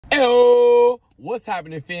Hello, what's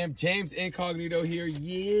happening, fam? James Incognito here,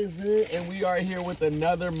 yes, and we are here with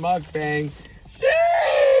another mukbang.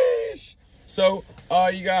 Sheesh! So,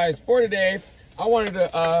 you guys, for today, I wanted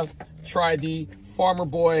to try the Farmer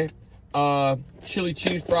Boy chili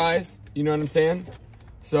cheese fries. You know what I'm saying?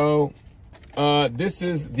 So, this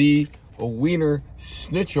is the Wiener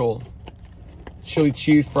schnitzel chili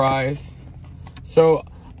cheese fries. So,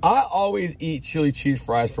 I always eat chili cheese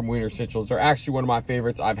fries from Wiener Schnitzels. They're actually one of my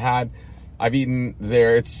favorites. I've eaten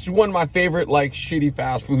there. It's one of my favorite, like, shitty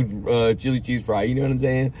fast food chili cheese fry. You know what I'm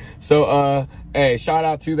saying? So, hey, shout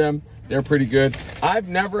out to them. They're pretty good. I've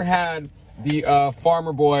never had the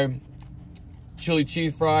Farmer Boy chili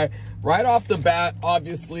cheese fry. Right off the bat,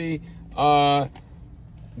 obviously,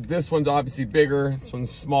 this one's obviously bigger. This one's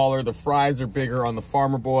smaller. The fries are bigger on the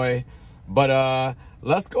Farmer Boy. But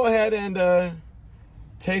let's go ahead and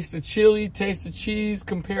taste the chili, taste the cheese,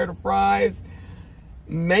 compare the fries.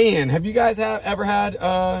 Man, have you guys ever had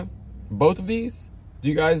both of these? Do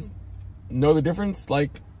you guys know the difference?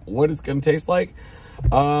 Like, what it's gonna taste like?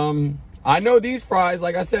 I know these fries,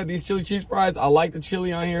 like I said, these chili cheese fries, I like the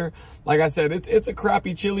chili on here. Like I said, it's a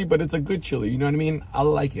crappy chili, but it's a good chili. You know what I mean? I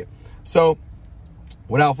like it. So,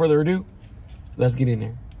 without further ado, let's get in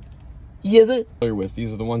there. Yes, it.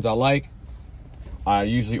 These are the ones I like. I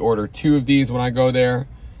usually order 2 of these when I go there,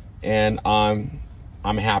 and I'm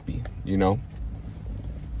happy, you know.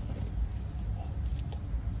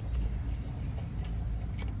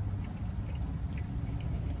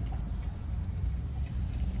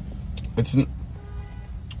 It's an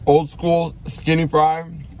old school skinny fry.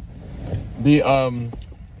 The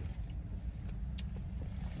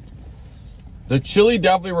chili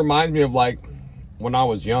definitely reminds me of, like, when I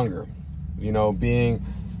was younger, you know, being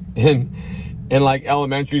in like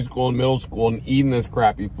elementary school and middle school and eating this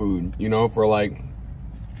crappy food, you know, for like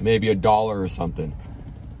maybe $1 or something.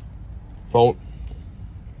 So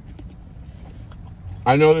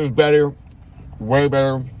I know there's better, way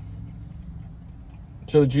better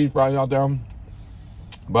chili cheese fries out there,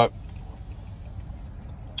 but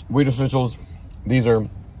Wiener Schnitzels, these are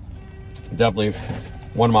definitely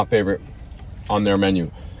one of my favorite on their menu.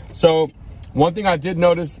 So one thing I did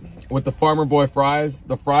notice with the Farmer Boy fries,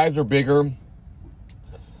 the fries are bigger.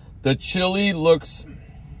 The chili looks,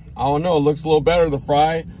 I don't know, it looks a little better, the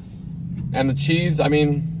fry. And the cheese, I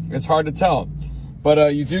mean, it's hard to tell.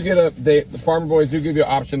 But you do get the Farmer Boys do give you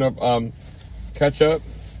an option of ketchup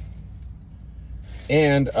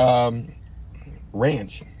and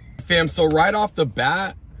ranch. Fam, so right off the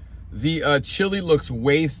bat, the chili looks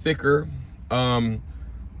way thicker,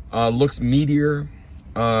 looks meatier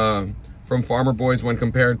from Farmer Boys when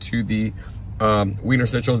compared to the Wiener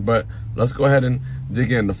Schnitzels. But let's go ahead and dig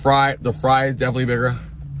in. The fry is definitely bigger.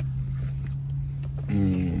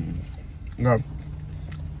 No.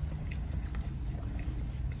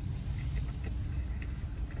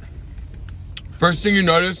 First thing you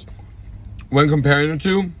notice when comparing the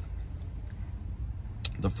two,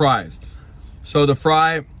 the fries. So the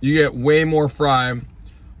fry, you get way more fry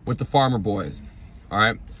with the Farmer Boys. All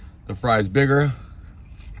right, the fry is bigger.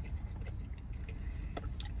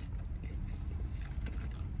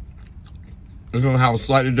 It's gonna have a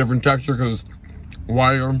slightly different texture because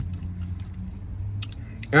wider, and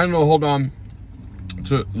it'll hold on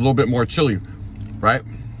to a little bit more chili, right?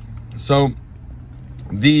 So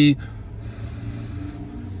the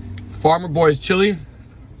Farmer Boys chili,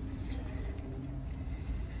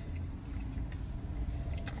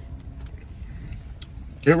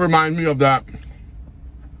 it reminds me of that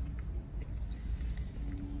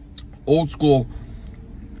old school,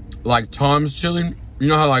 like Tom's chili. You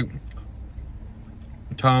know how, like,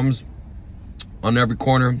 Tom's on every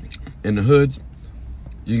corner in the hoods,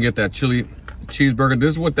 you can get that chili cheeseburger.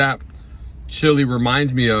 This is what that chili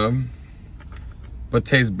reminds me of, but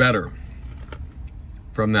tastes better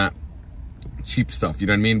from that cheap stuff, you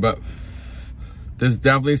know what I mean? But this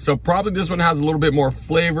definitely, so probably this one has a little bit more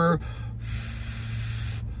flavor.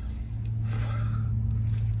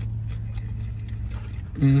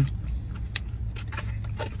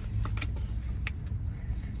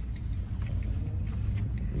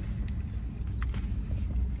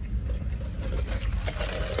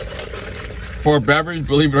 For a beverage,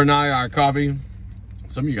 believe it or not, I got coffee.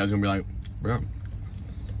 Some of you guys are gonna be like, yeah.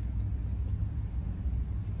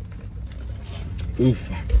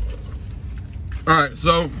 Oof. All right,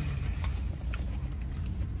 so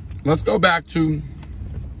let's go back to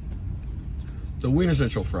the Wiener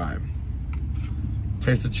Schnitzel fry.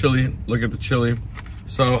 Taste the chili, look at the chili.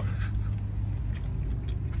 So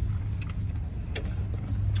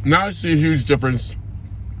now I see a huge difference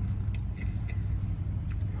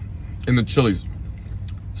in the chilies.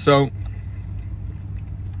 So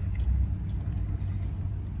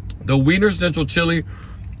the Wiener Schnitzel chili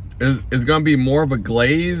is gonna be more of a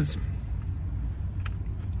glaze,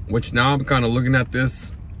 which now I'm kind of looking at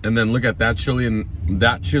this and then look at that chili, and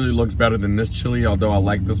that chili looks better than this chili, although I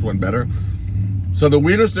like this one better. So the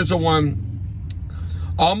Wiener Schnitzel one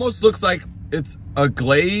almost looks like it's a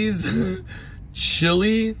glaze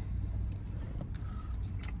chili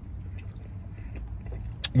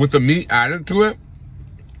with the meat added to it.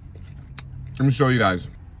 Let me show you guys.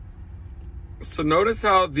 So notice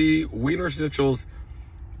how the Wiener Schnitzel's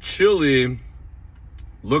chili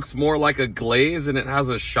looks more like a glaze, and it has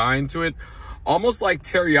a shine to it, almost like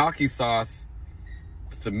teriyaki sauce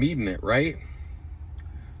with the meat in it, right?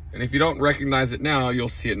 And if you don't recognize it now, you'll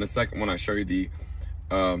see it in a second when I show you the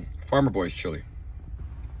Farmer Boys chili.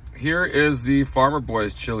 Here is the Farmer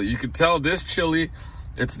Boys chili. You can tell this chili,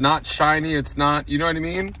 it's not shiny, it's not, you know what I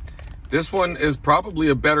mean? This one is probably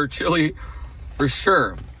a better chili for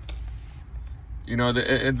sure. You know,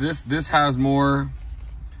 this has more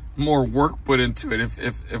work put into it,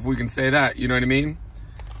 if we can say that, you know what I mean?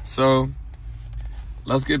 So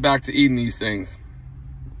let's get back to eating these things.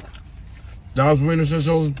 That was Wiener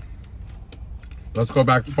Schnitzel. Let's go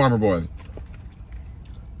back to Farmer Boys.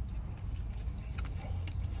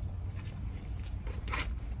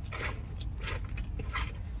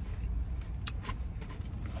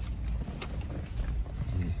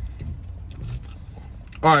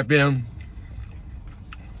 All right, fam.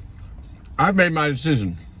 I've made my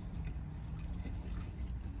decision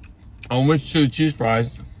on which chili cheese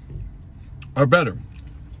fries are better.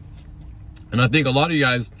 And I think a lot of you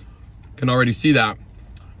guys can already see that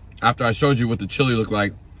after I showed you what the chili looked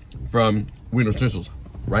like from Wiener Schnitzels,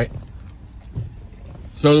 right?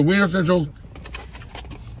 So the Wiener Schnitzel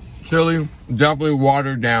chili, definitely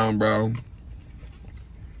watered down, bro.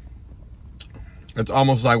 It's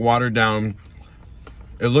almost like watered down.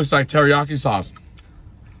 It looks like teriyaki sauce,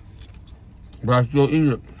 but I still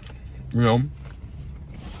eat it, you know?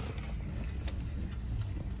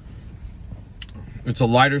 It's a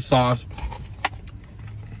lighter sauce.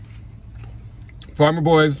 Farmer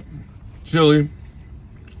Boys chili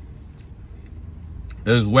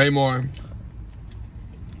is way more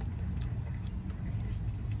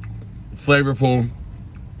flavorful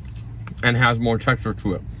and has more texture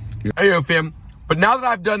to it. Hey, yo, fam. But now that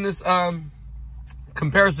I've done this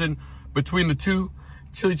comparison between the two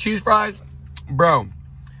chili cheese fries, bro,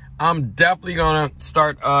 I'm definitely gonna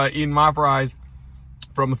start eating my fries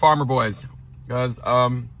from the Farmer Boys, because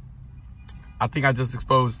I think I just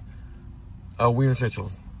exposed Wiener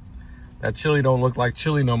Schnitzels. That chili don't look like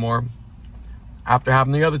chili no more after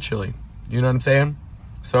having the other chili. You know what I'm saying?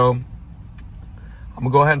 So I'm gonna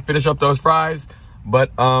go ahead and finish up those fries,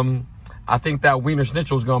 but I think that Wiener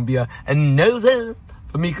Schnitzel is gonna be a no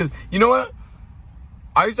for me, because you know what?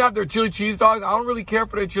 I used to have their chili cheese dogs. I don't really care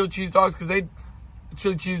for their chili cheese dogs, because the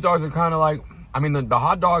chili cheese dogs are kind of like, I mean, the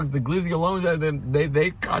hot dogs, the glizzy alone,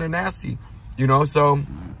 they kind of nasty, you know? So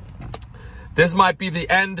this might be the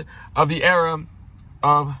end of the era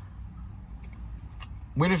of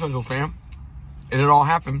Wiener Schnitzel, fam. And it all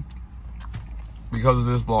happened because of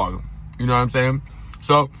this vlog. You know what I'm saying?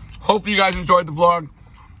 So hopefully you guys enjoyed the vlog.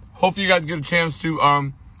 Hopefully you guys get a chance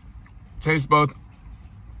to taste both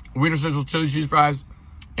Wiener Schnitzel chili cheese fries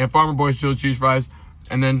and Farmer Boys chili cheese fries,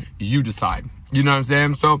 and then you decide. You know what I'm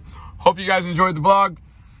saying? So hope you guys enjoyed the vlog.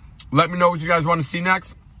 Let me know what you guys want to see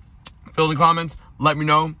next. Fill in the comments. Let me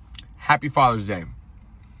know. Happy Father's Day.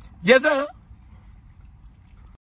 Yes, sir.